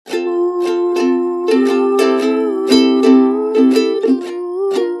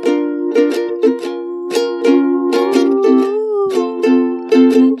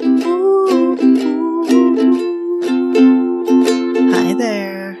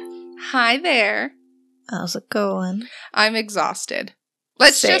Hi there. How's it going? I'm exhausted.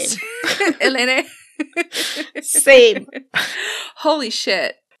 Let's just... Elena. Same. Holy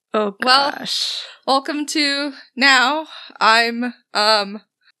shit. Oh, gosh. Well, welcome to now. I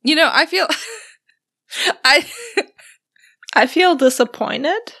feel... I feel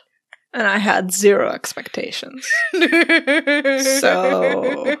disappointed, and I had zero expectations.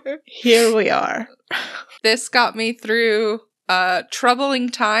 So, here we are. This got me through troubling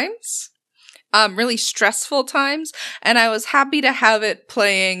times, really stressful times, and I was happy to have it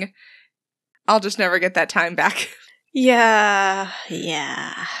playing. I'll just never get that time back. Yeah.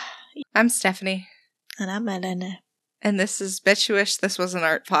 I'm Stephanie. And I'm Elena. And this is Bet You Wish This Was an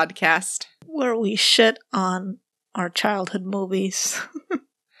Art podcast. Where we shit on our childhood movies. I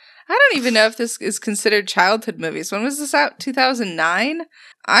don't even know if this is considered childhood movies. When was this out? 2009?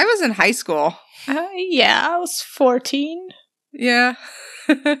 I was in high school. Yeah, I was 14. Yeah.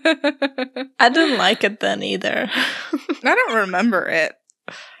 I didn't like it then either. I don't remember it.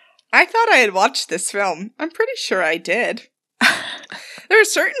 I thought I had watched this film. I'm pretty sure I did. There were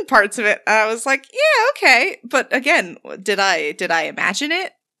certain parts of it I was like, yeah, okay. But again, did I imagine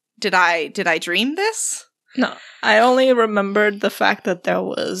it? Did I dream this? No, I only remembered the fact that there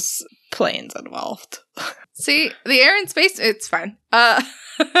was planes involved. See, the air and space, it's fine.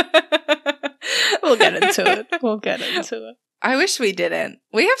 We'll get into it. I wish we didn't.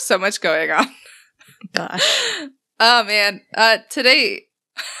 We have so much going on. Gosh. Oh, man. Today,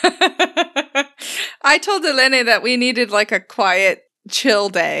 I told Elena that we needed like a quiet, chill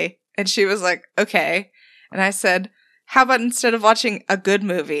day. And she was like, okay. And I said, how about instead of watching a good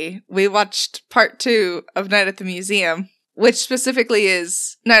movie, we watched part 2 of Night at the Museum, which specifically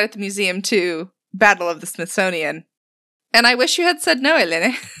is Night at the Museum 2, Battle of the Smithsonian. And I wish you had said no,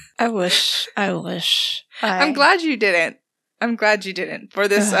 Elena. I wish. I'm glad you didn't. For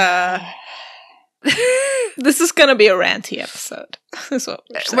this, This is gonna be a ranty episode. Is what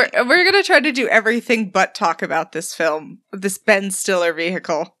we're gonna try to do everything but talk about this film, this Ben Stiller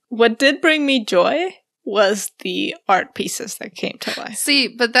vehicle. What did bring me joy was the art pieces that came to life. See,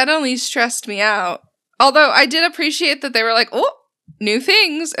 but that only stressed me out. Although I did appreciate that they were like, oh, new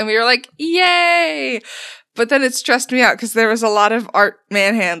things. And we were like, yay. But then it stressed me out because there was a lot of art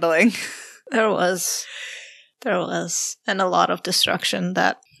manhandling. There was. And a lot of destruction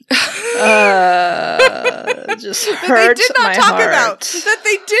that just hurt my heart. That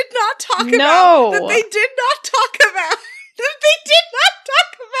they did not talk No. about. That they did not talk about. That they did not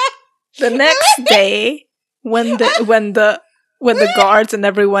talk about. The next day, when the guards and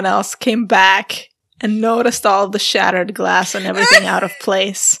everyone else came back and noticed all of the shattered glass and everything out of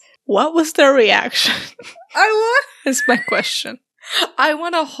place, what was their reaction? Is my question. I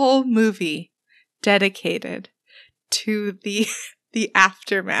want a whole movie dedicated to the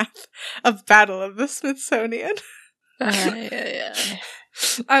aftermath of Battle of the Smithsonian. Yeah.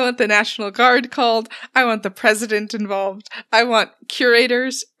 I want the National Guard called. I want the president involved. I want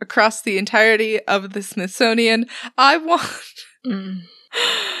curators across the entirety of the Smithsonian. I want...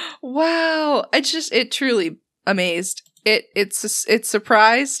 Wow. It truly amazed. It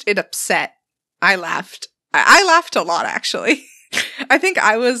surprised. It upset. I laughed. I laughed a lot, actually. I think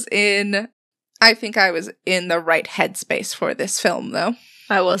I was in the right headspace for this film, though.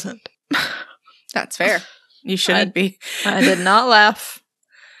 I wasn't. That's fair. You shouldn't be. I did not laugh.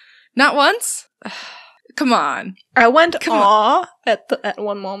 Not once? Come on. I went aw at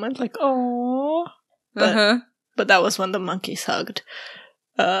one moment, like aw. But that was when the monkeys hugged.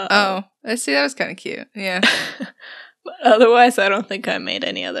 I see, that was kind of cute. Yeah. But otherwise, I don't think I made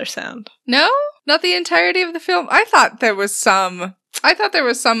any other sound. No? Not the entirety of the film? I thought there was some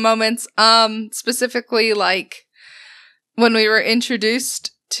moments, specifically like when we were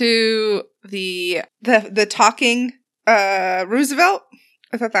introduced to the talking Roosevelt.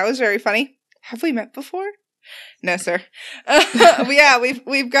 I thought that was very funny. Have we met before? No, sir. Yeah,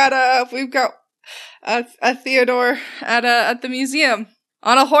 we've got a Theodore at the museum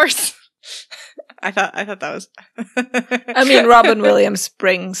on a horse. I thought that was. I mean, Robin Williams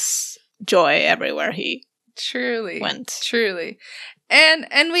brings joy everywhere he went. Truly.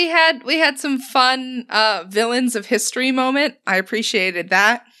 And we had some fun villains of history moment. I appreciated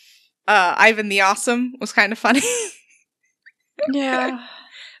that. Ivan the Awesome was kind of funny. Yeah.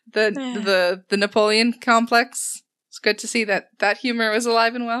 The Napoleon complex. It's good to see that humor was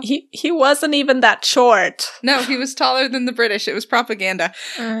alive and well. He wasn't even that short. No, he was taller than the British. It was propaganda.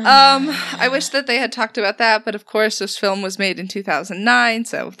 I wish that they had talked about that, but of course this film was made in 2009,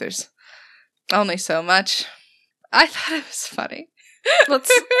 so there's only so much. I thought it was funny.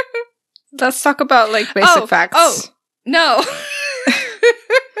 Let's talk about like basic facts. Oh, no.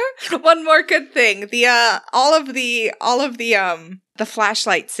 Well, One more good thing. The all of the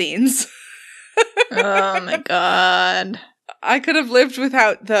flashlight scenes. Oh my god. I could have lived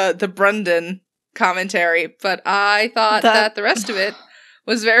without the Brundon commentary, but I thought that the rest of it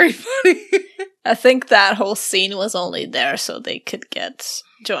was very funny. I think that whole scene was only there so they could get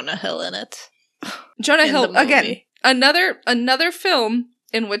Jonah Hill in it. Jonah Hill, again, another film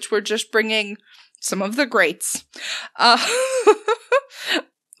in which we're just bringing some of the greats.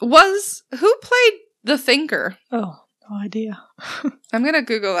 Who played the Thinker? Oh, no idea. I'm gonna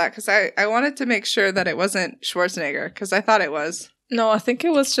Google that because I wanted to make sure that it wasn't Schwarzenegger because I thought it was. No, I think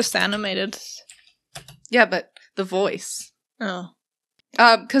it was just animated. Yeah, but the voice. Oh.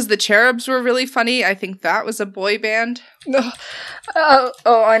 Because the Cherubs were really funny. I think that was a boy band. No.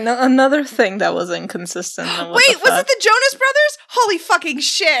 I know another thing that was inconsistent. Wait, was it the Jonas Brothers? Holy fucking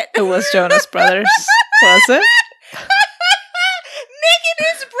shit! It was Jonas Brothers. Was it? Nick and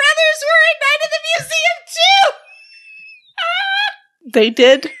his brothers were in Night of the Museum too! They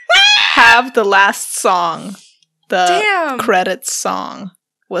did have the last song. The Damn. credits song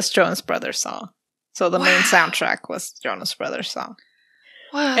was Jonas Brothers song. So the main soundtrack was Jonas Brothers song.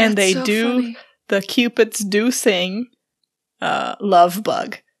 Wow, and they so do, funny. the Cupids do sing Love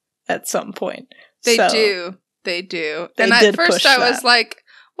Bug at some point. They So do. They do. They And did at first push I was that. like,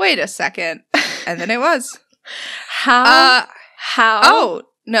 wait a second. And then it was. How? Oh,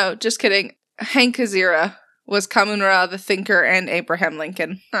 no, just kidding. Hank Azaria was Kamunra the Thinker and Abraham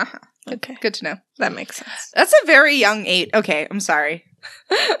Lincoln. Uh-huh. Okay, Good to know. that makes sense. That's a very young age. Okay, I'm sorry.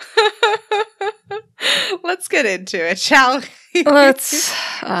 Let's get into it, shall we? Let's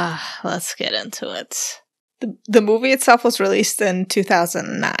get into it. The movie itself was released in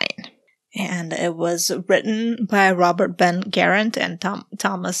 2009, and it was written by Robert Ben Garant and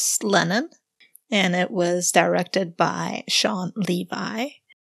Thomas Lennon, and it was directed by Sean Levi.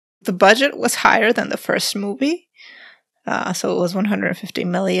 The budget was higher than the first movie, so it was $150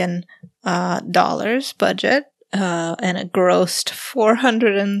 million budget, and it grossed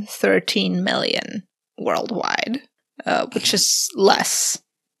 $413 million worldwide, which is less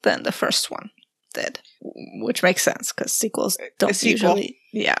than the first one did, which makes sense because sequels don't usually.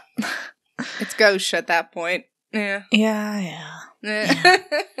 Yeah, It's gauche at that point. Yeah. yeah.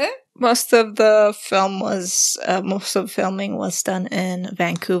 Most of the filming was done in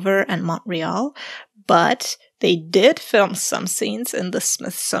Vancouver and Montreal, but they did film some scenes in the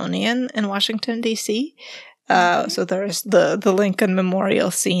Smithsonian in Washington, D.C. So there's the Lincoln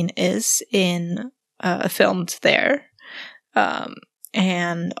Memorial scene is filmed there.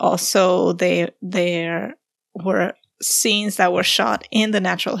 And also there were scenes that were shot in the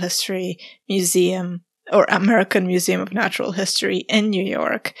Natural History Museum or American Museum of Natural History in New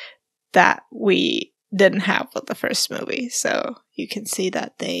York that we didn't have with the first movie. So you can see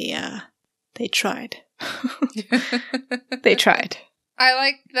that they tried. They tried. I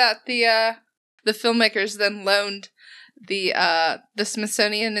like that the filmmakers then loaned the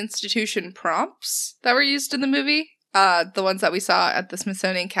Smithsonian Institution prompts that were used in the movie, the ones that we saw at the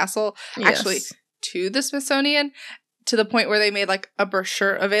Smithsonian Castle, actually to the Smithsonian, to the point where they made like a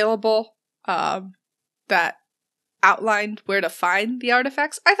brochure available that outlined where to find the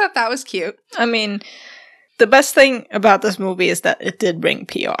artifacts. I thought that was cute. I mean, the best thing about this movie is that it did bring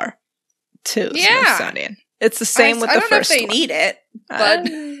PR to the Smithsonian. It's the same with the first one. I don't know if they need it, but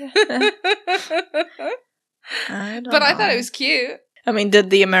but I thought it was cute. I mean, did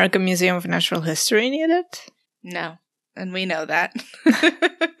the American Museum of Natural History need it? No, and we know that.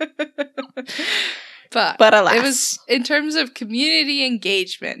 But alas. It was in terms of community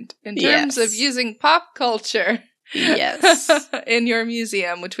engagement, in terms of using pop culture in your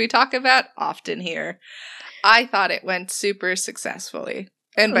museum, which we talk about often here. I thought it went super successfully.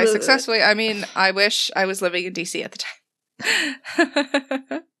 And by successfully, I mean, I wish I was living in DC at the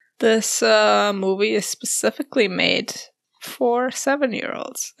time. This movie is specifically made for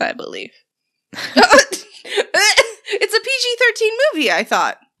 7-year-olds, I believe. It's a PG-13 movie, I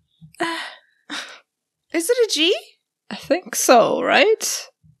thought. Is it a G? I think so, right?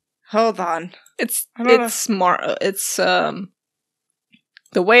 Hold on. It's more. It's the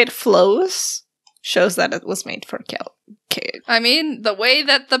way it flows shows that it was made for kids. I mean, the way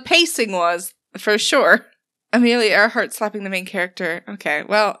that the pacing was, for sure. Amelia Earhart slapping the main character. Okay,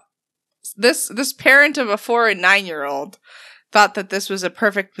 well, this parent of a 4 and 9-year-old thought that this was a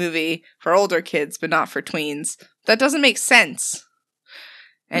perfect movie for older kids, but not for tweens. That doesn't make sense.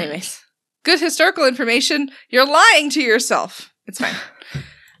 Anyways. Good historical information. You're lying to yourself. It's fine.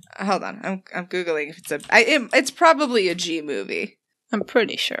 Hold on. I'm Googling if it's probably a G movie. I'm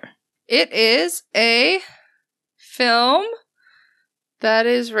pretty sure. It is a film That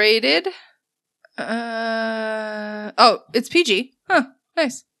is rated. Oh, it's PG. Huh.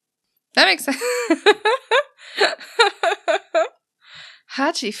 Nice. That makes sense.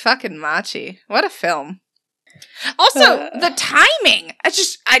 Hachi fucking Machi. What a film. Also, the timing.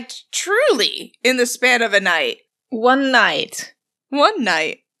 I truly, in the span of a night. One night.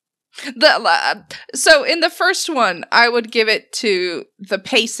 So in the first one, I would give it to the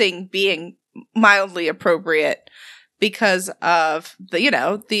pacing being mildly appropriate because of the,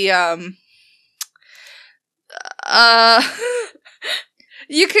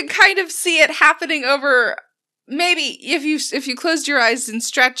 you could kind of see it happening over maybe if you closed your eyes and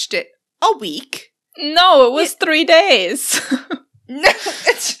stretched it a week. No, it was 3 days. No,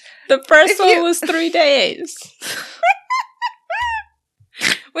 the first one was 3 days.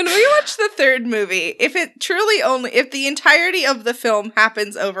 When we watch the third movie, if the entirety of the film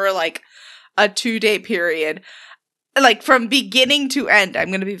happens over like a 2-day period, like from beginning to end, I'm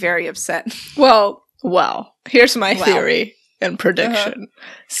going to be very upset. Well, here's my theory and prediction.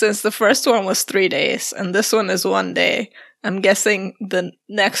 Since the first one was 3 days and this one is 1 day, I'm guessing the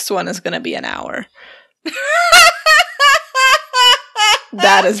next one is going to be an hour.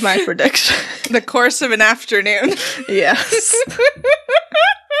 That is my prediction. The course of an afternoon. Yes.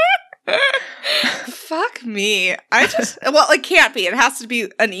 Fuck me. It can't be. It has to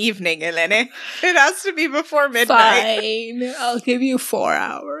be an evening, Eleni. It has to be before midnight. Fine. I'll give you 4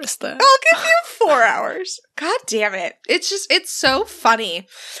 hours then. I'll give you 4 hours. God damn it. It's so funny.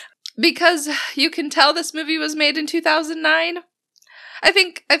 Because you can tell this movie was made in 2009. I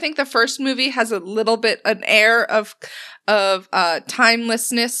think the first movie has a little bit an air of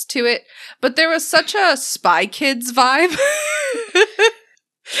timelessness to it, but there was such a Spy Kids vibe.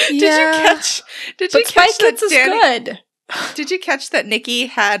 Did you catch Spy Kids is good. Did you catch that Nicky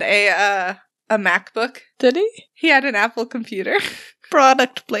had a MacBook? Did he? He had an Apple computer.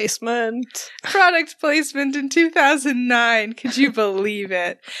 Product placement in 2009. Could you believe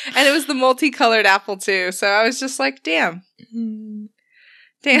it? And it was the multicolored Apple too. So I was just like, damn.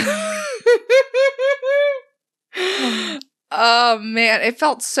 Oh man, it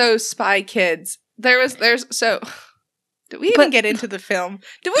felt so Spy Kids. Did we even get into the film?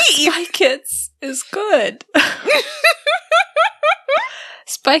 Spy Kids is good.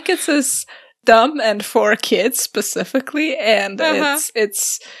 Spy Kids is dumb and for kids specifically, and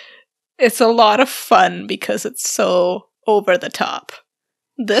it's a lot of fun because it's so over the top.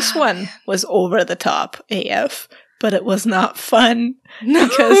 This one was over the top AF, but it was not fun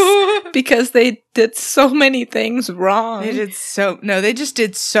because they did so many things wrong. They just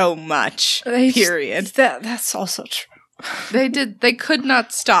did so much. Period. That's also true. They could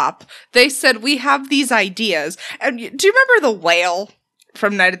not stop. They said, we have these ideas. And do you remember the whale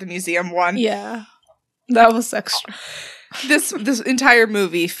from Night at the Museum 1? Yeah. That was extra. This entire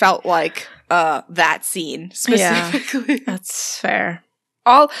movie felt like that scene specifically. Yeah, that's fair.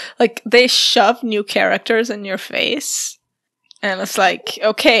 They shove new characters in your face. And it's like,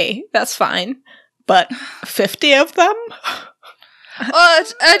 okay, that's fine. But 50 of them?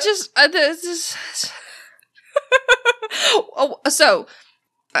 So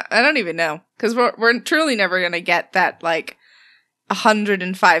I don't even know, because we're truly never gonna get that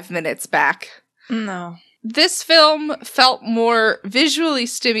 105 minutes back. No. This film felt more visually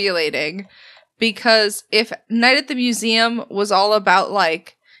stimulating because if Night at the Museum was all about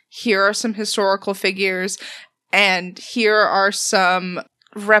here are some historical figures and here are some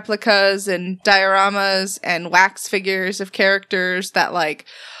replicas and dioramas and wax figures of characters that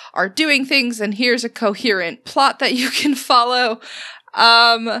are doing things, and here's a coherent plot that you can follow.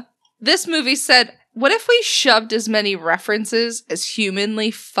 This movie said, what if we shoved as many references as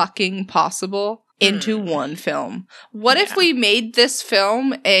humanly fucking possible into one film? What if we made this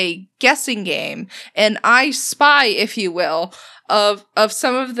film a guessing game, an I Spy, if you will, of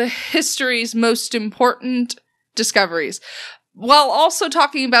some of the history's most important discoveries, while also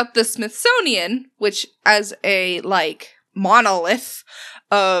talking about the Smithsonian, which as a monolith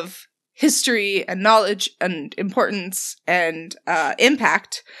of history and knowledge and importance and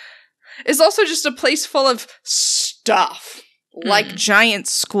impact, is also just a place full of stuff like giant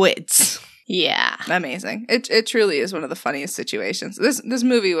squids. Yeah. Amazing. It truly is one of the funniest situations. This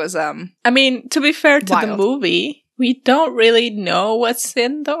movie was I mean, to be fair to the movie, we don't really know what's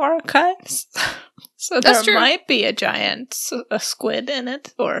in the archives. So there might be a giant squid in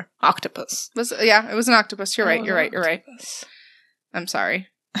it, or octopus. It was an octopus. You're right. You're right. I'm sorry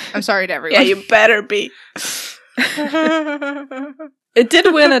to everyone. Yeah, you better be. It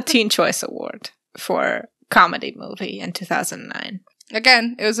did win a Teen Choice Award for comedy movie in 2009.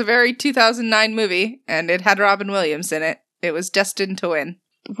 Again, it was a very 2009 movie, and it had Robin Williams in it. It was destined to win.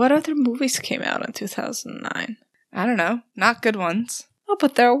 What other movies came out in 2009? I don't know. Not good ones. Oh,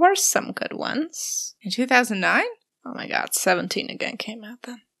 but there were some good ones. In 2009? Oh my god, 17 again came out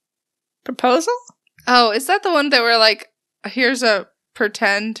then. Proposal? Oh, is that the one that were like, here's a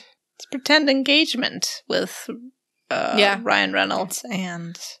pretend? It's Pretend Engagement with Ryan Reynolds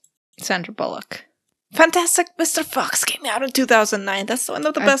and Sandra Bullock. Fantastic Mr. Fox came out in 2009. That's one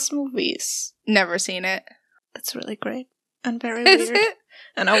of the best movies. Never seen it. It's really great and very Is weird. it?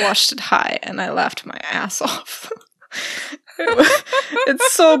 And I watched it high and I laughed my ass off.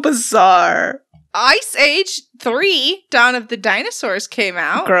 It's so bizarre. Ice Age 3, Dawn of the Dinosaurs came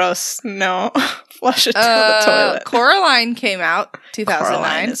out. Gross. No. Flush it down the toilet. Coraline came out 2009.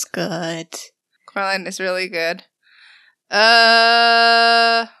 Coraline is good. Coraline is really good.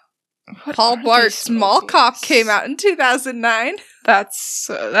 What Paul are Blart's these Mall Cop movies? came out in 2009. That's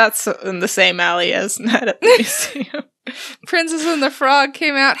in the same alley as Night at the Museum. Princess and the Frog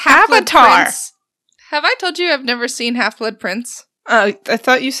came out. Half-Blood Avatar. Prince. Have I told you I've never seen Half-Blood Prince? I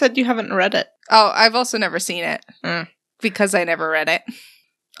thought you said you haven't read it. Oh, I've also never seen it. Because I never read it.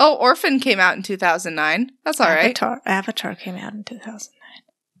 Oh, Orphan came out in 2009. That's all right. Avatar came out in 2009.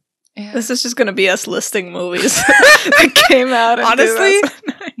 Yeah. This is just going to be us listing movies that came out in Honestly,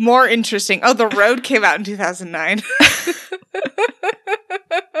 2009. more interesting. Oh, The Road came out in 2009.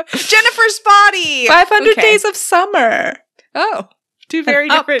 Jennifer's Body! 500 Okay. Days of Summer. Oh, two very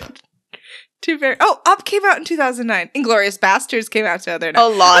Up. different. Up came out in 2009. Inglourious Bastards came out 2009. A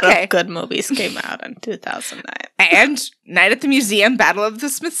lot Okay. of good movies came out in 2009. And Night at the Museum, Battle of the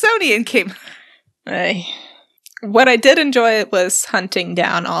Smithsonian came. Ay. What I did enjoy was hunting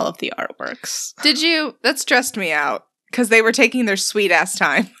down all of the artworks. Did you? That stressed me out because they were taking their sweet ass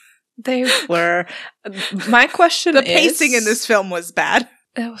time. They were. My question The is... pacing in this film was bad.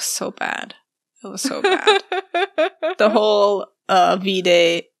 It was so bad. It was so bad. The whole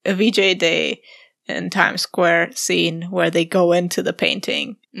VJ Day in Times Square scene where they go into the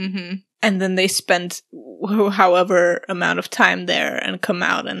painting Mm-hmm. and then they spend however amount of time there and come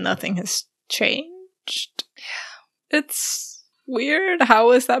out and nothing has changed. Yeah. It's weird.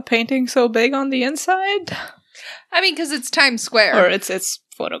 How is that painting so big on the inside? I mean, because it's Times Square. Or it's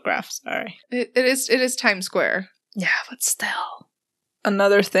photographs, sorry. It is Times Square. Yeah, but still.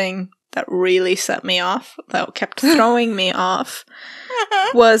 Another thing that really set me off, that kept throwing me off,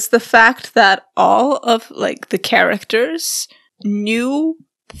 was the fact that all of like the characters knew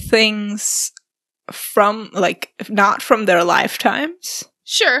things from like not from their lifetimes.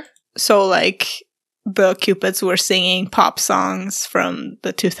 Sure. So like the Cupids were singing pop songs from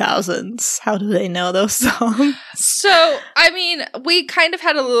the 2000s. How do they know those songs? So, I mean, we kind of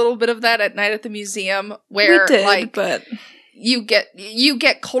had a little bit of that at Night at the Museum where We did, like but you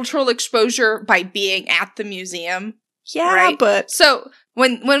get cultural exposure by being at the museum. yeah, right? but So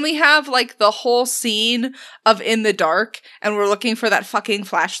when we have like the whole scene of in the dark and we're looking for that fucking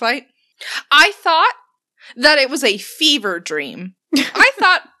flashlight, I thought that it was a fever dream. I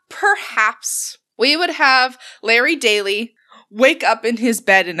thought perhaps we would have Larry Daly wake up in his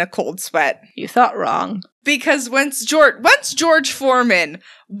bed in a cold sweat. you thought wrong. Because once George Foreman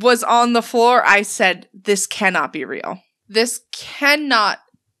was on the floor, I said, this cannot be real. This cannot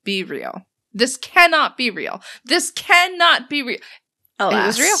be real. This cannot be real. This cannot be real. Alas. It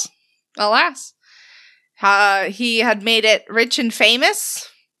was real. Alas. He had made it rich and famous,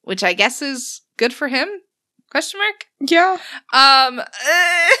 which I guess is good for him? Question mark? Yeah.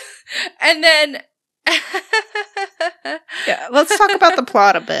 And then Yeah, let's talk about the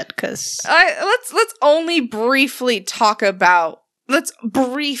plot a bit, because let's only briefly talk about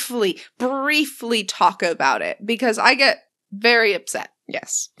briefly talk about it because I get very upset.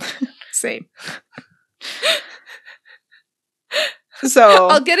 yes, same. So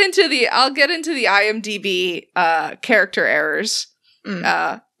I'll get into the IMDb character errors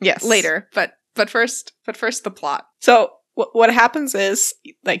yes, later, but first the plot. So what happens is,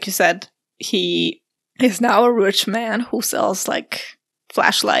 like you said, he is now a rich man who sells like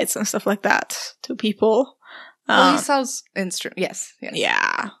flashlights and stuff like that to people. Well, he sells instruments. Yes.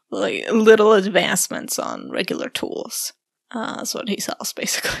 Yeah, like little advancements on regular tools. That's what he sells,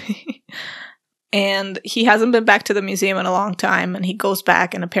 basically. And he hasn't been back to the museum in a long time, and he goes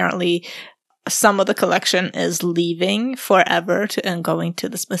back, and apparently some of the collection is leaving forever and going to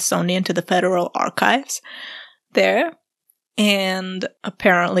the Smithsonian, to the Federal Archives there. And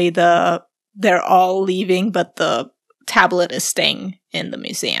apparently they're all leaving, but the tablet is staying in the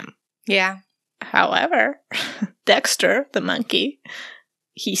museum. Yeah. However, Dexter, the monkey,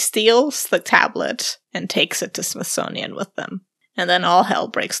 he steals the tablet and takes it to Smithsonian with them. And then all hell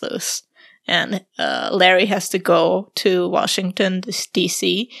breaks loose. and Larry has to go to Washington,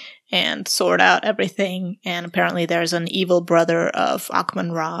 D.C., and sort out everything. And apparently there's an evil brother of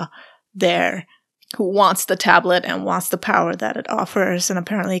Akhman Ra there who wants the tablet and wants the power that it offers, and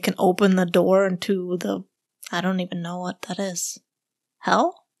apparently it can open the door into the... I don't even know what that is.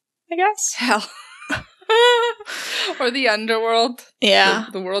 Hell? I guess? Hell. Or the underworld. Yeah.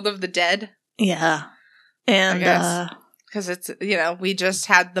 The world of the dead. Yeah. And, because it's, we just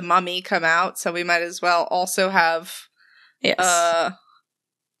had The Mummy come out, so we might as well also have... Yes.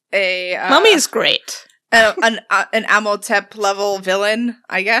 A Mummy is great. an Amotep level villain,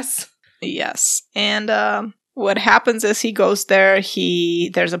 I guess. Yes. And what happens is he goes there.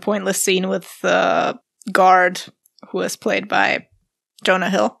 There's a pointless scene with the guard who is played by Jonah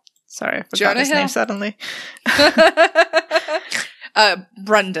Hill. Sorry, I forgot his name suddenly.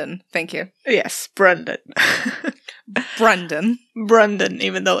 Brendan, thank you. Yes, Brendan. Brendan,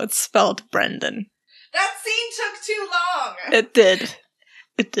 even though it's spelled Brendan. That scene took too long. It did.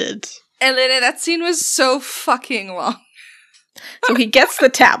 Elena, that scene was so fucking long. So he gets the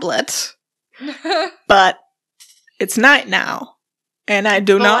tablet, but it's night now, and I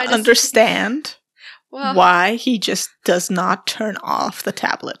do not understand why he just does not turn off the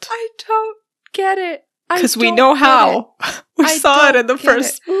tablet. I don't get it. Because we know how. We saw it in the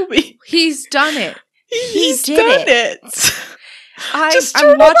first movie. He's done it. He's done it.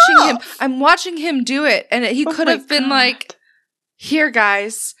 I'm watching him do it, and he could have been like, "Here,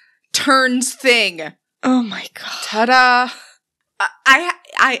 guys, turns thing." Oh my god! Ta-da!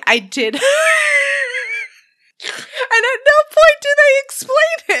 I did. And at no point do they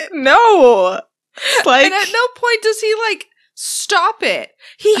explain it. No. And at no point does he stop it.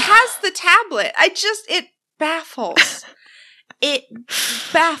 He has the tablet. It baffles. It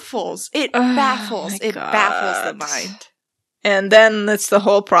baffles. It baffles. It baffles the mind. And then it's the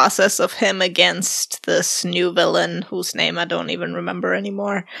whole process of him against this new villain whose name I don't even remember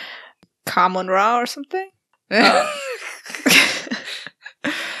anymore. Kamun Ra or something? The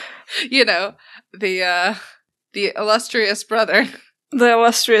illustrious brother. The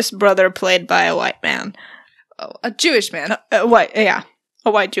illustrious brother played by a white man. Oh, a Jewish man. A white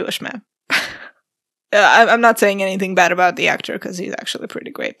Jewish man. I'm not saying anything bad about the actor because he's actually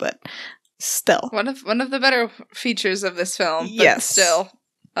pretty great, but still. One of the better features of this film. But yes. Still,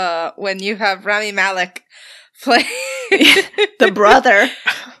 when you have Rami Malek play the brother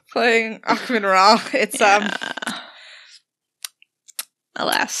playing Akhman Ra, it's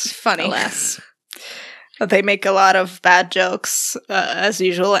alas, funny. Alas. They make a lot of bad jokes, as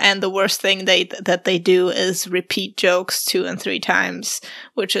usual, and the worst thing that they do is repeat jokes 2 and 3 times,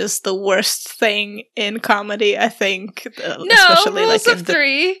 which is the worst thing in comedy, I think. Especially rules of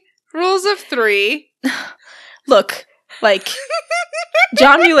 3. Rules of 3. Look,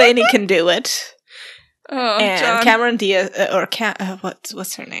 John Mulaney can do it. Oh, and John. Cameron Diaz,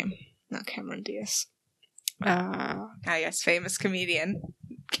 what's her name? Not Cameron Diaz. Yes, famous comedian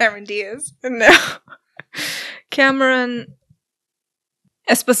Cameron Diaz. No. Cameron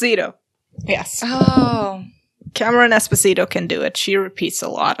Esposito. Yes. Oh. Cameron Esposito can do it. She repeats a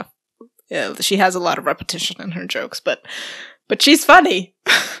lot of... she has a lot of repetition in her jokes, but she's funny.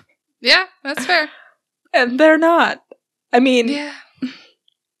 Yeah, that's fair. And they're not. I mean... Yeah.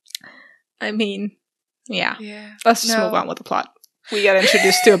 Yeah. Yeah. Let's just move on with the plot. We got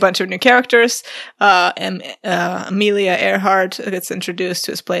introduced to a bunch of new characters. Amelia Earhart gets introduced,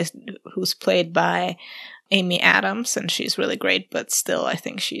 who's played by Amy Adams, and she's really great, but still, I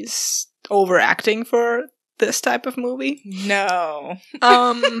think she's overacting for this type of movie. No.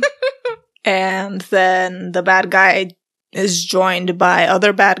 And then the bad guy is joined by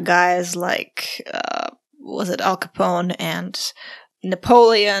other bad guys like, was it Al Capone and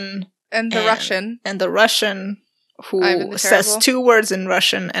Napoleon? And the Russian. And the Russian... who says 2 words in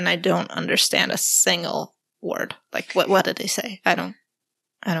Russian, and I don't understand a single word. What did he say? I don't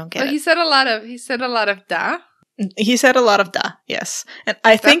get it. He said a lot of da. He said a lot of da, yes. And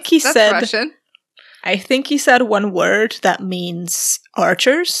I think he said Russian. I think he said 1 word that means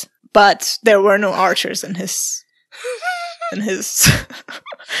archers, but there were no archers in his in his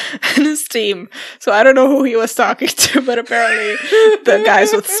team. So I don't know who he was talking to, but apparently the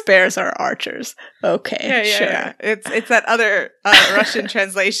guys with spears are archers. Okay, sure. Yeah. It's that other Russian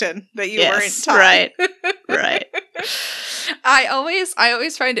translation that you weren't taught. Right. I always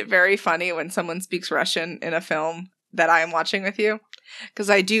find it very funny when someone speaks Russian in a film that I am watching with you, because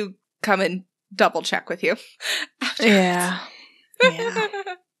I do come and double check with you. Yeah.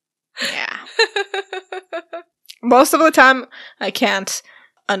 Most of the time, I can't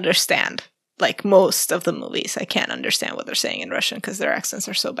understand. Most of the movies, I can't understand what they're saying in Russian because their accents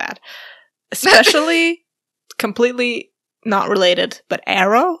are so bad. Especially, completely not related, but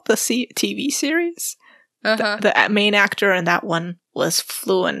Arrow, the TV series. Uh-huh. The main actor in that one was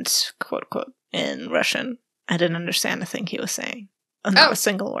fluent, quote, quote, in Russian. I didn't understand a thing he was saying. Not a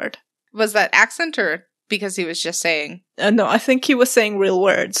single word. Was that accent or because he was just saying? No, I think he was saying real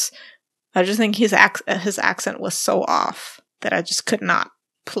words. I just think his accent was so off that I just could not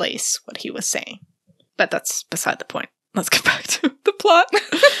place what he was saying. But that's beside the point. Let's get back to the plot.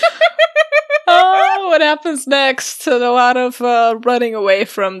 Oh, what happens next? A lot of running away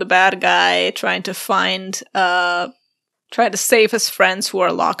from the bad guy, trying to save his friends who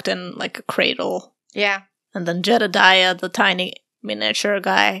are locked in like a cradle. Yeah. And then Jedediah, the tiny miniature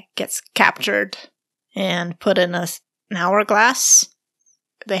guy, gets captured and put in an hourglass.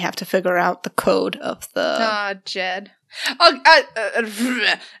 They have to figure out the code of the... Jed. Oh,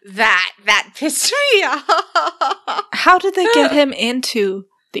 that pissed me off. How did they get him into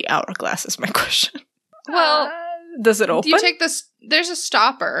the hourglass is my question. Well, does it open? You take this. There's a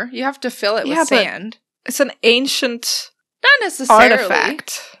stopper. You have to fill it with sand. It's an ancient Not necessarily.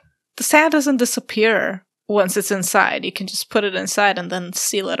 artifact. The sand doesn't disappear once it's inside. You can just put it inside and then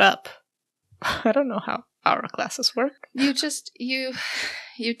seal it up. I don't know how hourglasses work. You just you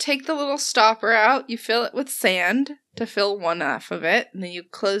take the little stopper out, you fill it with sand to fill one half of it, and then you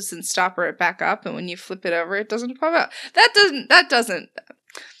close and stopper it back up, and when you flip it over, it doesn't pop out. That doesn't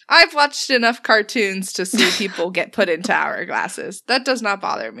I've watched enough cartoons to see people get put into hourglasses. That does not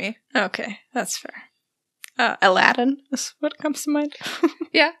bother me. Okay, that's fair. Aladdin is what comes to mind.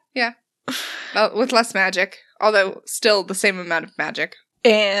 Yeah. Well, with less magic, although still the same amount of magic.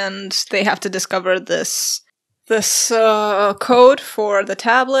 And they have to discover this code for the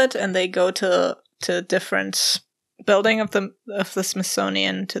tablet, and they go to different building of the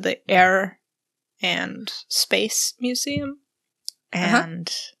Smithsonian, to the Air and Space Museum,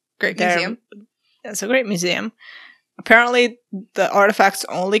 and great museum. It's a great museum. Apparently, the artifacts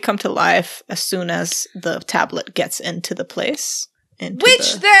only come to life as soon as the tablet gets into the place.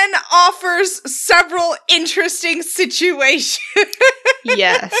 Which then offers several interesting situations.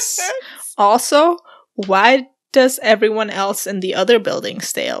 Yes. Also, why does everyone else in the other building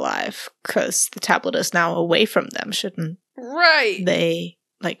stay alive? Because the tablet is now away from them. Shouldn't they,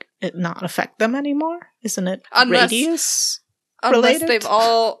 it not affect them anymore? Isn't it radius related?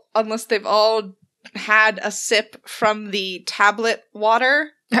 Unless they've all had a sip from the tablet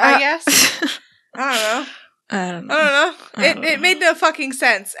water, I guess. I don't know. It made no fucking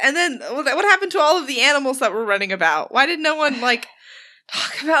sense. And then what happened to all of the animals that were running about? Why did no one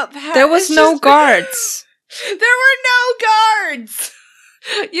talk about that? There was no guards. There were no guards.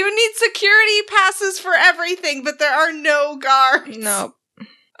 You need security passes for everything, but there are no guards. No.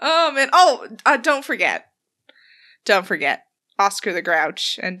 Oh man. Don't forget. Oscar the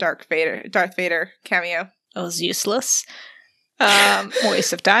Grouch and Darth Vader cameo. It was useless.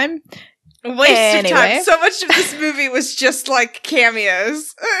 Waste of time. Waste of time. So much of this movie was just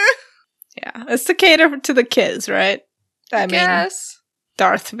cameos. Yeah, it's to cater to the kids, right? I mean,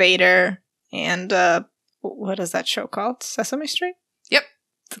 Darth Vader and what is that show called? Sesame Street? Yep.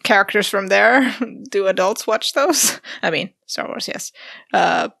 The characters from there. Do adults watch those? I mean, Star Wars, yes.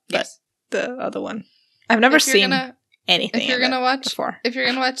 But the other one, I've never seen anything. If you're gonna watch before. If you're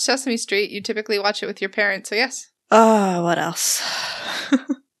gonna watch Sesame Street, you typically watch it with your parents. So yes. What else?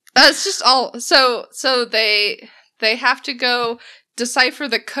 It's just all so they have to go decipher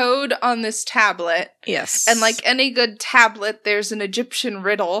the code on this tablet. Yes. And like any good tablet, there's an Egyptian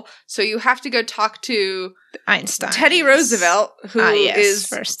riddle. So you have to go talk to Einstein. Teddy Roosevelt, who is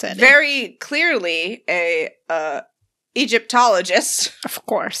very clearly a Egyptologist. Of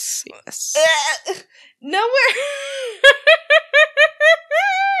course. Yes. Nowhere.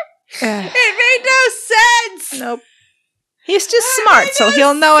 It made no sense. Nope. He's just smart, so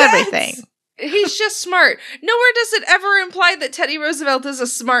he'll know everything. He's just smart. Nowhere does it ever imply that Teddy Roosevelt is a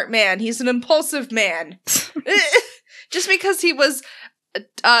smart man. He's an impulsive man. Just because he was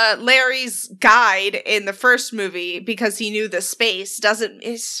Larry's guide in the first movie because he knew the space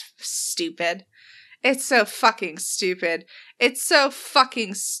it's stupid. It's so fucking stupid. It's so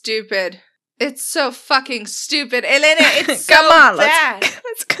fucking stupid. It's so fucking stupid. Elena, it's so bad.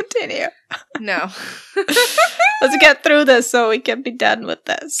 Let's continue. No. Let's get through this so we can be done with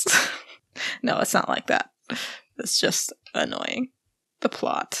this. No, it's not like that. It's just annoying. The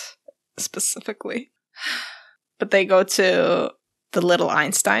plot, specifically. But they go to the little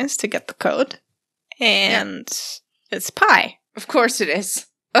Einsteins to get the code. And it's pi. Of course it is.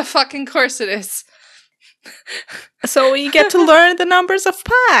 Of fucking course it is. So we get to learn the numbers of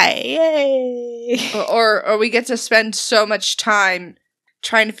pi. Yay! Or we get to spend so much time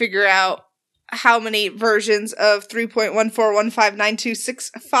trying to figure out how many versions of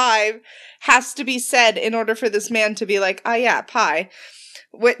 3.14159265 has to be said in order for this man to be like, oh yeah, pi.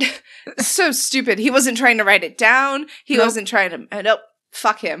 What? So stupid. He wasn't trying to write it down. He wasn't trying to, nope,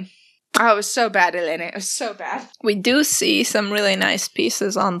 fuck him. Oh, it was so bad, Elena. It was so bad. We do see some really nice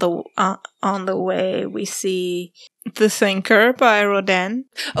pieces on the way. We see The Thinker by Rodin.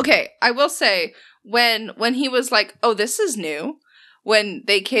 Okay, I will say, when he was like, oh, this is new, when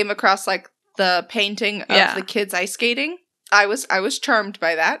they came across, like, the painting of the kids ice skating, I was charmed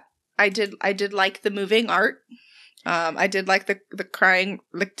by that. I did like the moving art. I did like the crying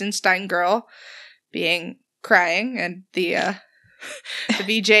Liechtenstein girl crying, and the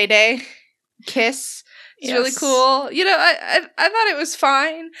VJ Day kiss. It's really cool. You know, I thought it was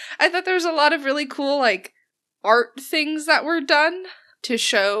fine. I thought there was a lot of really cool, like, art things that were done to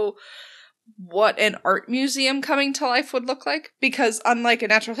show what an art museum coming to life would look like. Because unlike a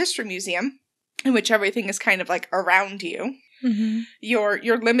natural history museum, in which everything is kind of, like, around you,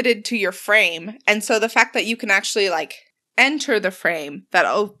 you're limited to your frame. And so the fact that you can actually, like, enter the frame,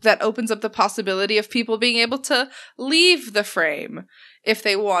 that opens up the possibility of people being able to leave the frame if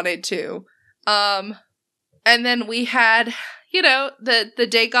they wanted to. And then we had, you know, the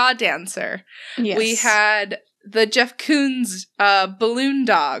Degas dancer. Yes. We had the Jeff Koons balloon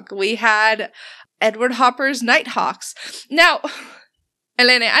dog. We had Edward Hopper's Nighthawks. Now,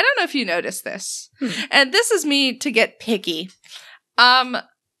 Elena, I don't know if you noticed this, and this is me to get picky.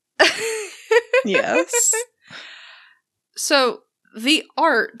 Yes. So, the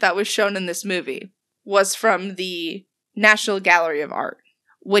art that was shown in this movie was from the National Gallery of Art,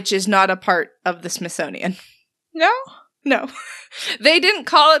 which is not a part of the Smithsonian. No? No. They didn't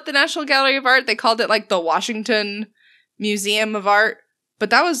call it the National Gallery of Art. They called it, like, the Washington Museum of Art.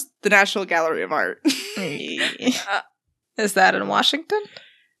 But that was the National Gallery of Art. Is that in Washington?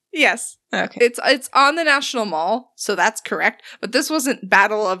 Yes. Okay. It's on the National Mall, so that's correct. But this wasn't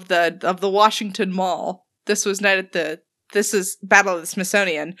Battle of the Washington Mall. This was not at this is Battle of the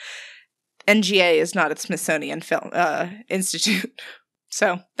Smithsonian. NGA is not at Smithsonian Film Institute.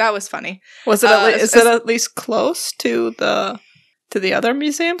 So that was funny. Was it is it at least close to the other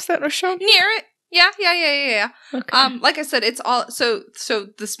museums that were shown? Near it. Yeah. Okay. Like I said, it's all so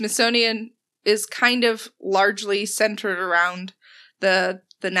the Smithsonian is kind of largely centered around the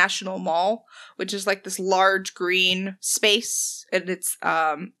National Mall, which is like this large green space, and it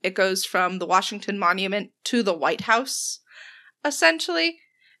goes from the Washington Monument to the White House, essentially,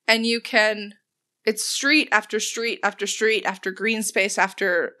 and it's street after street after street after green space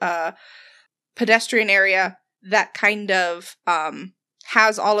after pedestrian area that kind of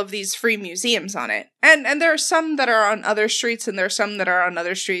has all of these free museums on it, and there are some that are on other streets, and there are some that are on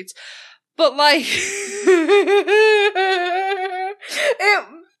other streets. But, like, it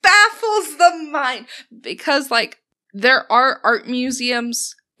baffles the mind because, like, there are art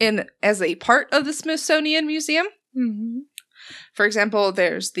museums as a part of the Smithsonian Museum. Mm-hmm. For example,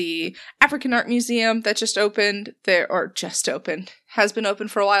 there's the African Art Museum that just opened, has been open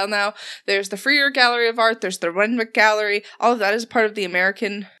for a while now. There's the Freer Gallery of Art. There's the Renwick Gallery. All of that is part of the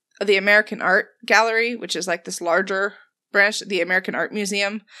American Art Gallery, which is like this larger branch, the American Art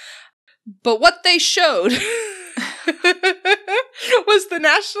Museum. But what they showed was the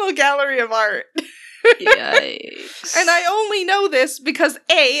National Gallery of Art. Yikes. And I only know this because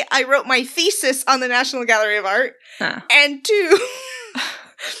A, I wrote my thesis on the National Gallery of Art, and 2,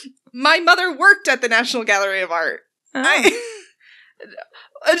 my mother worked at the National Gallery of Art. I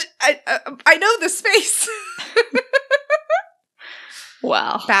know the space.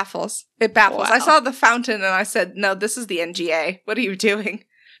 Wow. It baffles. Wow. I saw the fountain and I said, no, this is the NGA. What are you doing?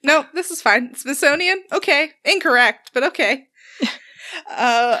 No, this is fine. Smithsonian? Okay. Incorrect, but okay.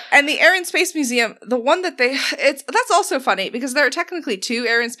 And the Air and Space Museum, the one that that's also funny because there are technically 2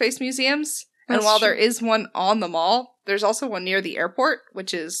 Air and Space Museums. And while there is one on the mall, there's also one near the airport,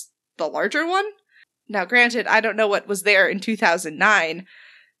 which is the larger one. Now, granted, I don't know what was there in 2009,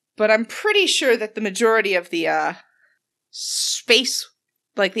 but I'm pretty sure that the majority of the space,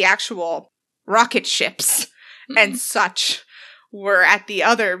 like the actual rocket ships and such, were at the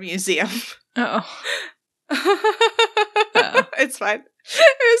other museum. Oh. It's fine.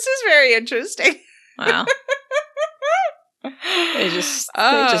 It was just very interesting. Wow. They just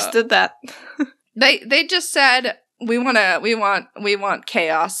did that. They just said we want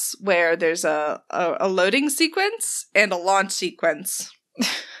chaos where there's a loading sequence and a launch sequence.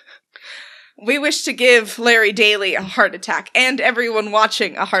 We wish to give Larry Daly a heart attack and everyone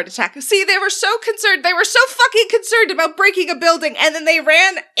watching a heart attack. See, they were so concerned. They were so fucking concerned about breaking a building, and then they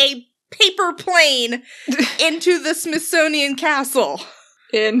ran a paper plane into the Smithsonian Castle.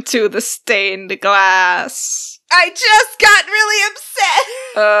 into the stained glass. I just got really upset.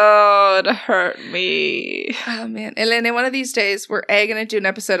 Oh, it hurt me. Oh, man. Elena, one of these days, we're A, going to do an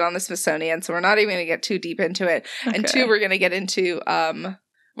episode on the Smithsonian, so we're not even going to get too deep into it. Okay. And 2, we're going to get into,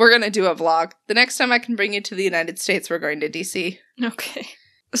 we're going to do a vlog. The next time I can bring you to the United States, we're going to DC. Okay.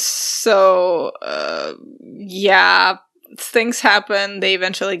 So, yeah, things happen. They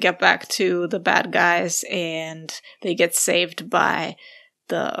eventually get back to the bad guys, and they get saved by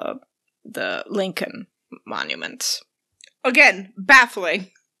the Lincoln Monument. Again, baffling.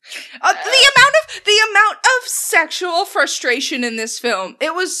 The amount of sexual frustration in this film.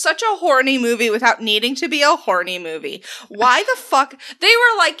 It was such a horny movie without needing to be a horny movie. Why the fuck? They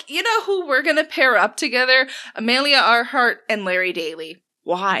were like, you know who we're gonna pair up together? Amelia Earhart and Larry Daly.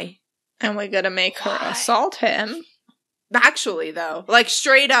 Why? And we gotta make her assault him. Actually, though, like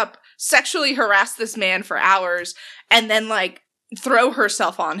straight up sexually harass this man for hours and then like throw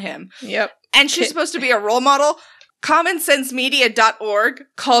herself on him. Yep. And she's supposed to be a role model. CommonSenseMedia.org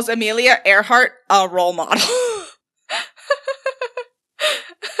calls Amelia Earhart a role model.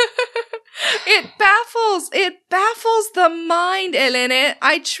 It baffles the mind, Elena.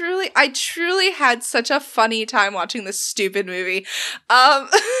 I truly had such a funny time watching this stupid movie.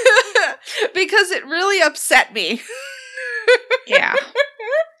 Because it really upset me. Yeah.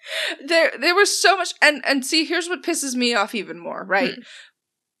 There was so much, and see, here's what pisses me off even more, right?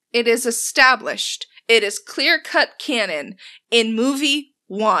 It is established, it is clear-cut canon in movie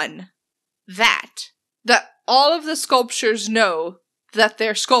 1 that all of the sculptures know that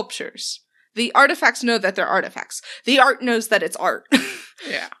they're sculptures. The artifacts know that they're artifacts. The art knows that it's art.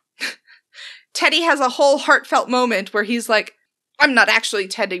 Yeah. Teddy has a whole heartfelt moment where he's like, I'm not actually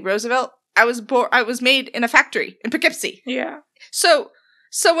Teddy Roosevelt. I was made in a factory in Poughkeepsie. Yeah. So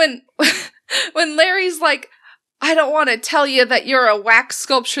when Larry's like, I don't want to tell you that you're a wax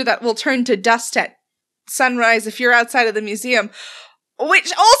sculpture that will turn to dust at sunrise if you're outside of the museum,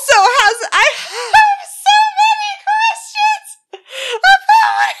 which also has, I have so many questions about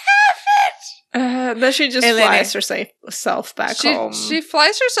what happened. Then she just Elena. flies herself back home. She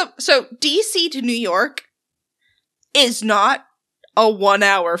flies herself. So DC to New York is not a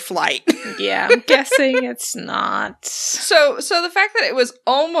 1-hour flight. Yeah, I'm guessing it's not. So the fact that it was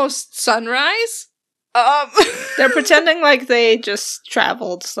almost sunrise, they're pretending like they just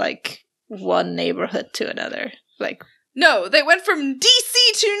traveled like one neighborhood to another. Like, no, they went from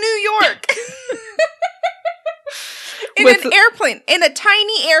DC to New York. An airplane, in a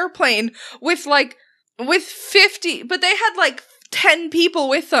tiny airplane with 50, but they had like 10 people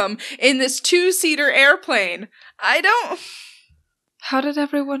with them in this 2-seater airplane. how did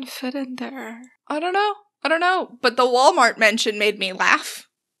everyone fit in there? I don't know. But the Walmart mention made me laugh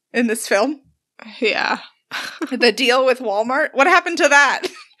in this film. Yeah. The deal with Walmart? What happened to that?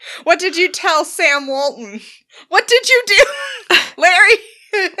 What did you tell Sam Walton? What did you do, Larry?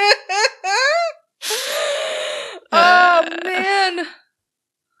 Oh, man.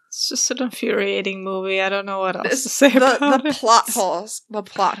 It's just an infuriating movie. I don't know what else to say about the it. plot holes.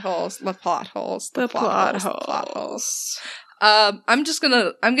 I'm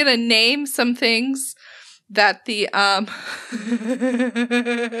gonna name some things that the I'm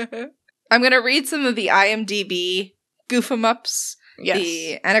gonna read some of the IMDb goof-em-ups. Yes.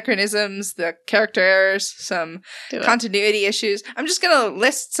 The anachronisms, the character errors, some continuity issues. I'm just going to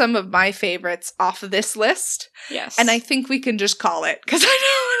list some of my favorites off of this list. Yes. And I think we can just call it, because I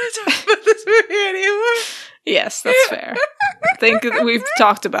don't want to talk about this movie anymore. Yes, that's fair. I think we've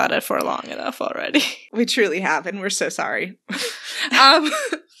talked about it for long enough already. We truly have, and we're so sorry.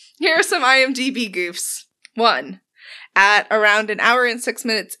 Here are some IMDb goofs. 1. At around 1 hour and 6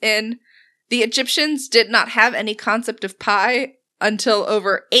 minutes in, the Egyptians did not have any concept of pi until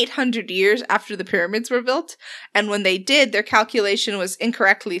over 800 years after the pyramids were built, and when they did, their calculation was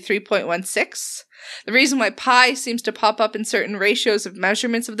incorrectly 3.16. The reason why pi seems to pop up in certain ratios of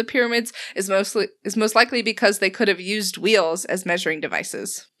measurements of the pyramids is most likely because they could have used wheels as measuring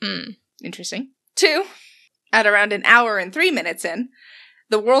devices. Interesting. 2. At around 1 hour and 3 minutes in,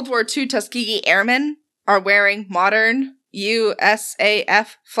 the World War II Tuskegee Airmen are wearing modern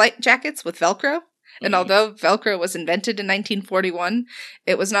USAF flight jackets with Velcro. And although Velcro was invented in 1941,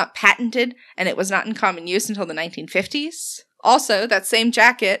 it was not patented, and it was not in common use until the 1950s. Also, that same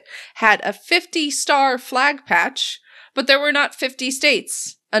jacket had a 50-star flag patch, but there were not 50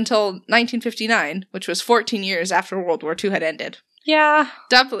 states until 1959, which was 14 years after World War II had ended. Yeah.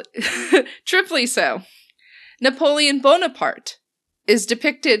 Triply so. Napoleon Bonaparte is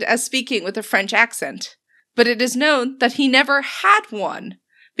depicted as speaking with a French accent, but it is known that he never had one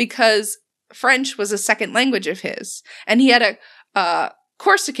because French was a second language of his, and he had a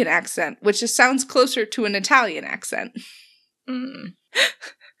Corsican accent, which just sounds closer to an Italian accent. Mm.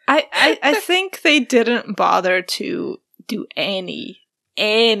 I think they didn't bother to do any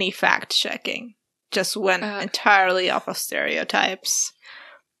fact checking. Just went entirely off of stereotypes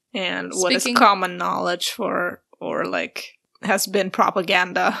and what is common knowledge for, or like has been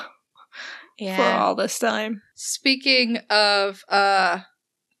propaganda for all this time. Speaking of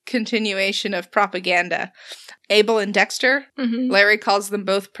continuation of propaganda, Abel and Dexter, Larry calls them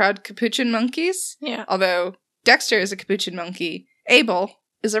both proud capuchin monkeys. Yeah. Although Dexter is a capuchin monkey, Abel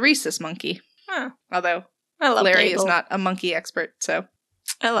is a rhesus monkey. Huh. Although I Larry Abel. is not a monkey expert, so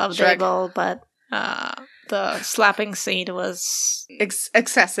I love Abel, but the slapping scene was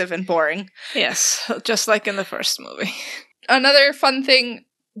excessive and boring. Yes, just like in the first movie. Another fun thing,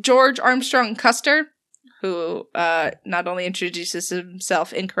 George Armstrong Custer, who not only introduces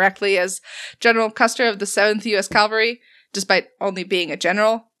himself incorrectly as General Custer of the 7th U.S. Cavalry, despite only being a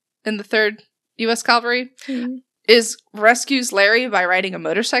general in the 3rd U.S. Cavalry, rescues Larry by riding a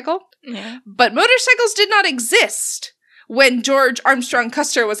motorcycle. Yeah. But motorcycles did not exist when George Armstrong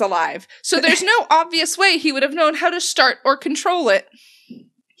Custer was alive, so there's no obvious way he would have known how to start or control it.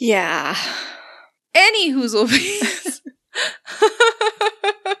 Yeah. Any hoozlebees.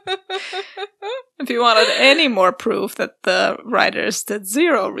 If you wanted any more proof that the writers did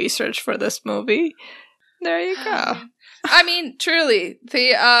zero research for this movie, there you go. I mean, truly,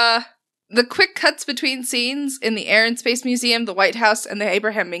 the quick cuts between scenes in the Air and Space Museum, the White House, and the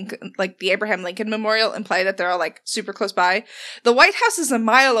Abraham Lincoln Memorial imply that they're all like super close by. The White House is a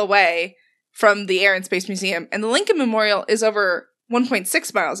mile away from the Air and Space Museum, and the Lincoln Memorial is over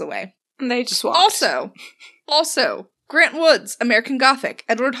 1.6 miles away. And they just walked. Also, Grant Wood's American Gothic,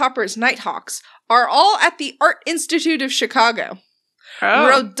 Edward Hopper's Nighthawks are all at the Art Institute of Chicago. Oh.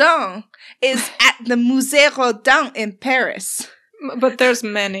 Rodin is at the Musée Rodin in Paris. But there's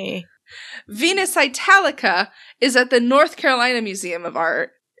many. Venus Italica is at the North Carolina Museum of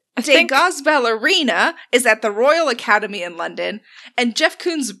Art. Degas' Ballerina is at the Royal Academy in London. And Jeff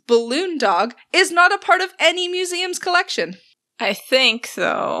Koons' Balloon Dog is not a part of any museum's collection. I think,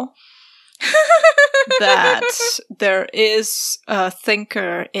 though, that there is a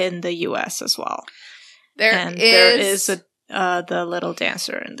thinker in the U.S. as well. There is the Little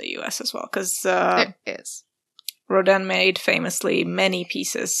Dancer in the U.S. as well. Because there is. Rodin made famously many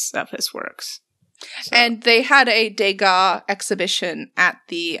pieces of his works. So. And they had a Degas exhibition at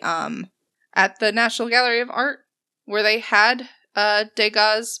the National Gallery of Art where they had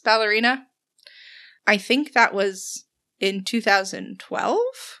Degas' Ballerina. I think that was in 2012? ?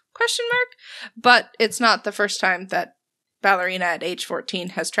 But it's not the first time that Ballerina at age 14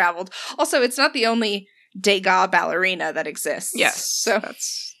 has traveled. Also, it's not the only Degas ballerina that exists. Yes. So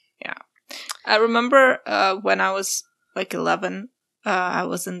that's, yeah. I remember when I was like 11, I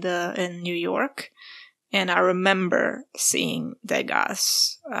was in New York, and I remember seeing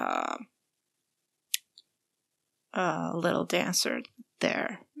Degas' Little Dancer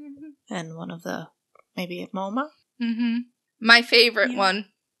there, and one of the, maybe at MoMA? Mm-hmm. My favorite one,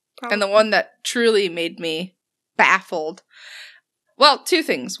 probably. And the one that truly made me baffled. Well, two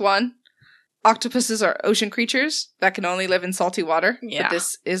things. One, octopuses are ocean creatures that can only live in salty water. Yeah. But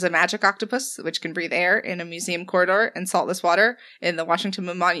this is a magic octopus, which can breathe air in a museum corridor and saltless water in the Washington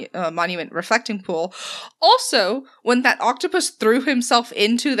Monument reflecting pool. Also, when that octopus threw himself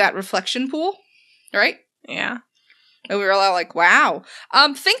into that reflection pool, right? Yeah. And we were all like, wow.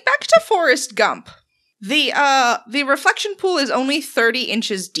 Think back to Forrest Gump. The reflection pool is only 30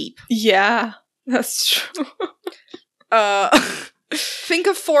 inches deep. Yeah, that's true. Think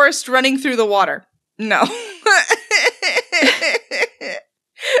of Forrest running through the water. No.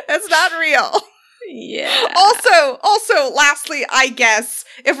 That's not real. Yeah. Also, lastly, I guess,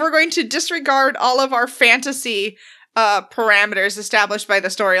 if we're going to disregard all of our fantasy parameters established by the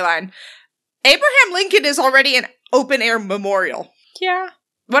storyline, Abraham Lincoln is already an open-air memorial. Yeah.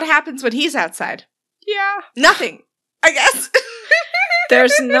 What happens when he's outside? Yeah. Nothing, I guess.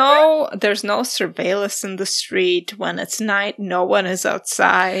 There's no surveillance in the street when it's night. No one is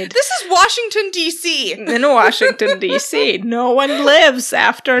outside. This is Washington, D.C. In Washington, D.C. No one lives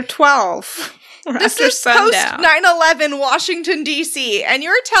after 12. This is post 9/11 Washington, D.C. And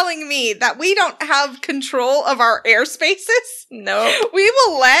you're telling me that we don't have control of our airspaces? No. We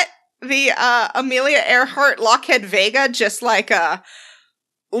will let the Amelia Earhart Lockheed Vega just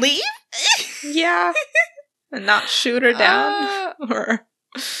leave? Yeah. And not shoot her down or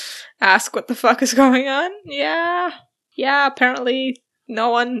ask what the fuck is going on. Yeah. Yeah, apparently no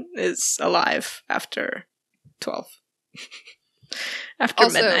one is alive after 12. After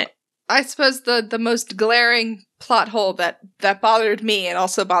midnight. I suppose the most glaring plot hole that bothered me and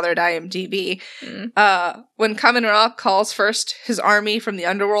also bothered IMDb, when Kamen Ra calls first his army from the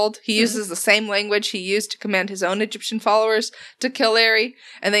underworld, he uses the same language he used to command his own Egyptian followers to kill Larry,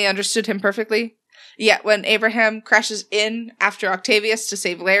 and they understood him perfectly. Yet when Abraham crashes in after Octavius to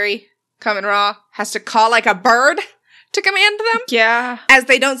save Larry, Kamen Ra has to call like a bird to command them? Yeah. As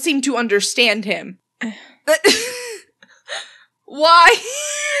they don't seem to understand him. Why?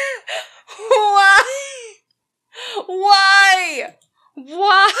 Why? Why?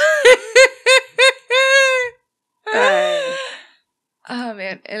 Why? Oh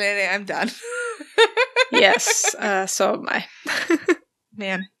man, Elena, I'm done. Yes, so am I.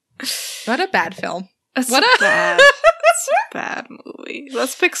 Man, what a bad film. It's What a a bad movie.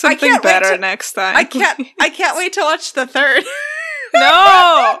 Let's pick something better next time. I can't wait to watch the third.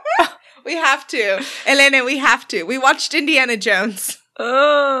 No! We have to. Elena, we have to. We watched Indiana Jones.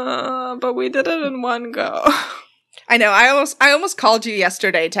 But we did it in one go. I know. I almost called you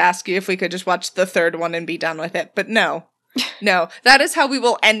yesterday to ask you if we could just watch the third one and be done with it. But no. No. That is how we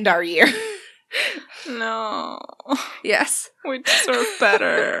will end our year. No. Yes. We deserve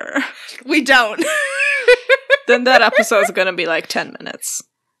better. We don't. Then that episode's gonna be like 10 minutes.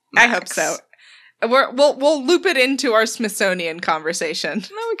 Max. I hope so. We'll loop it into our Smithsonian conversation.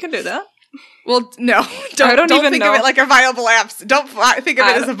 No, we can do that. Well, no. Don't think of it like a viable episode. Don't think of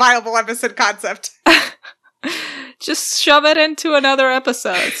it as a viable episode concept. Just shove it into another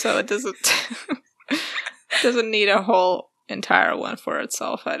episode so it doesn't need a whole entire one for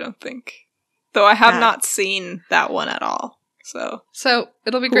itself, I don't think. Though I have not seen that one at all. So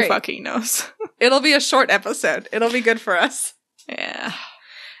it'll be great. Who fucking knows? It'll be a short episode. It'll be good for us. Yeah.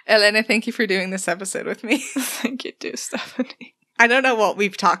 Elena, thank you for doing this episode with me. Thank you too, Stephanie. I don't know what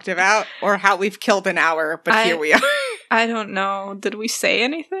we've talked about or how we've killed an hour, but here we are. I don't know. Did we say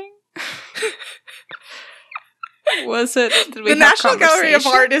anything? Did we the National Gallery of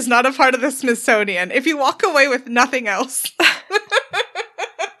Art is not a part of the Smithsonian. If you walk away with nothing else.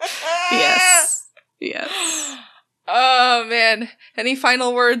 Yes. Oh, man. Any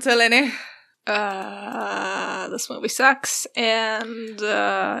final words, Elena? This movie sucks, and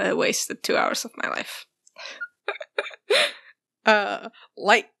it wasted 2 hours of my life.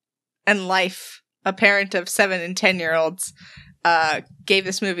 Light and Life, a parent of 7 and 10-year-olds, gave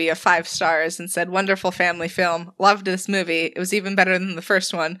this movie a 5 stars and said, wonderful family film. Loved this movie. It was even better than the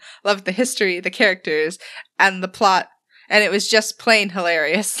first one. Loved the history, the characters, and the plot. And it was just plain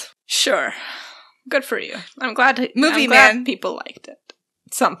hilarious. Sure. Good for you. I'm glad people liked it.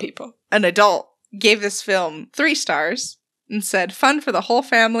 Some people. An adult gave this film 3 stars and said, fun for the whole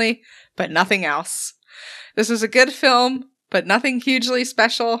family, but nothing else. This was a good film, but nothing hugely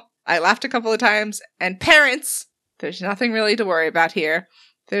special. I laughed a couple of times. And parents, there's nothing really to worry about here.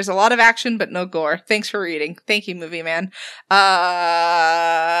 There's a lot of action, but no gore. Thanks for reading. Thank you, Movie Man.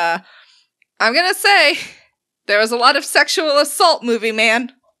 I'm gonna say there was a lot of sexual assault, Movie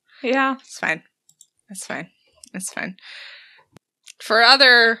Man. Yeah. It's fine. It's fine. For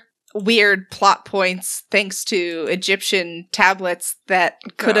other weird plot points, thanks to Egyptian tablets that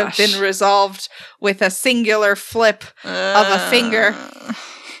could have been resolved with a singular flip of a finger,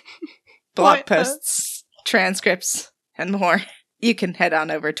 blog posts, transcripts, and more, you can head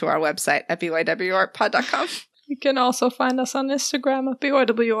on over to our website at bywrpod.com. You can also find us on Instagram at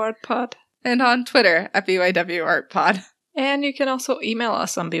bywrpod. And on Twitter at bywrpod. And you can also email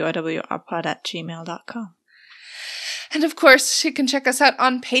us on bywrpod@gmail.com. And of course, you can check us out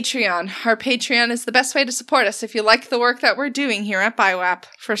on Patreon. Our Patreon is the best way to support us if you like the work that we're doing here at BIWAP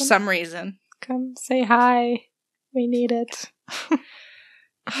for some reason. Come say hi. We need it.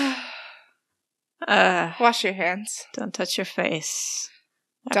 Wash your hands. Don't touch your face.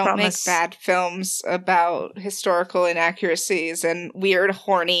 Don't make bad films about historical inaccuracies and weird,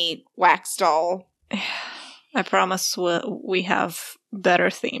 horny wax doll. I promise we have better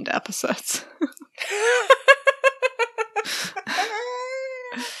themed episodes.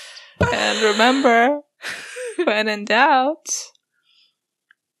 And remember, when in doubt,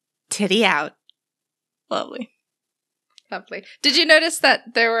 titty out. Lovely. Did you notice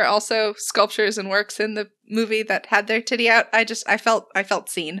that there were also sculptures and works in the movie that had their titty out? I felt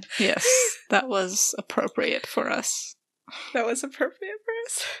seen. Yes, that was appropriate for us. That was appropriate for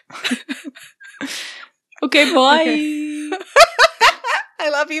us. Okay, bye. Okay. I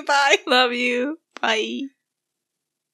love you. Bye. Love you. Bye.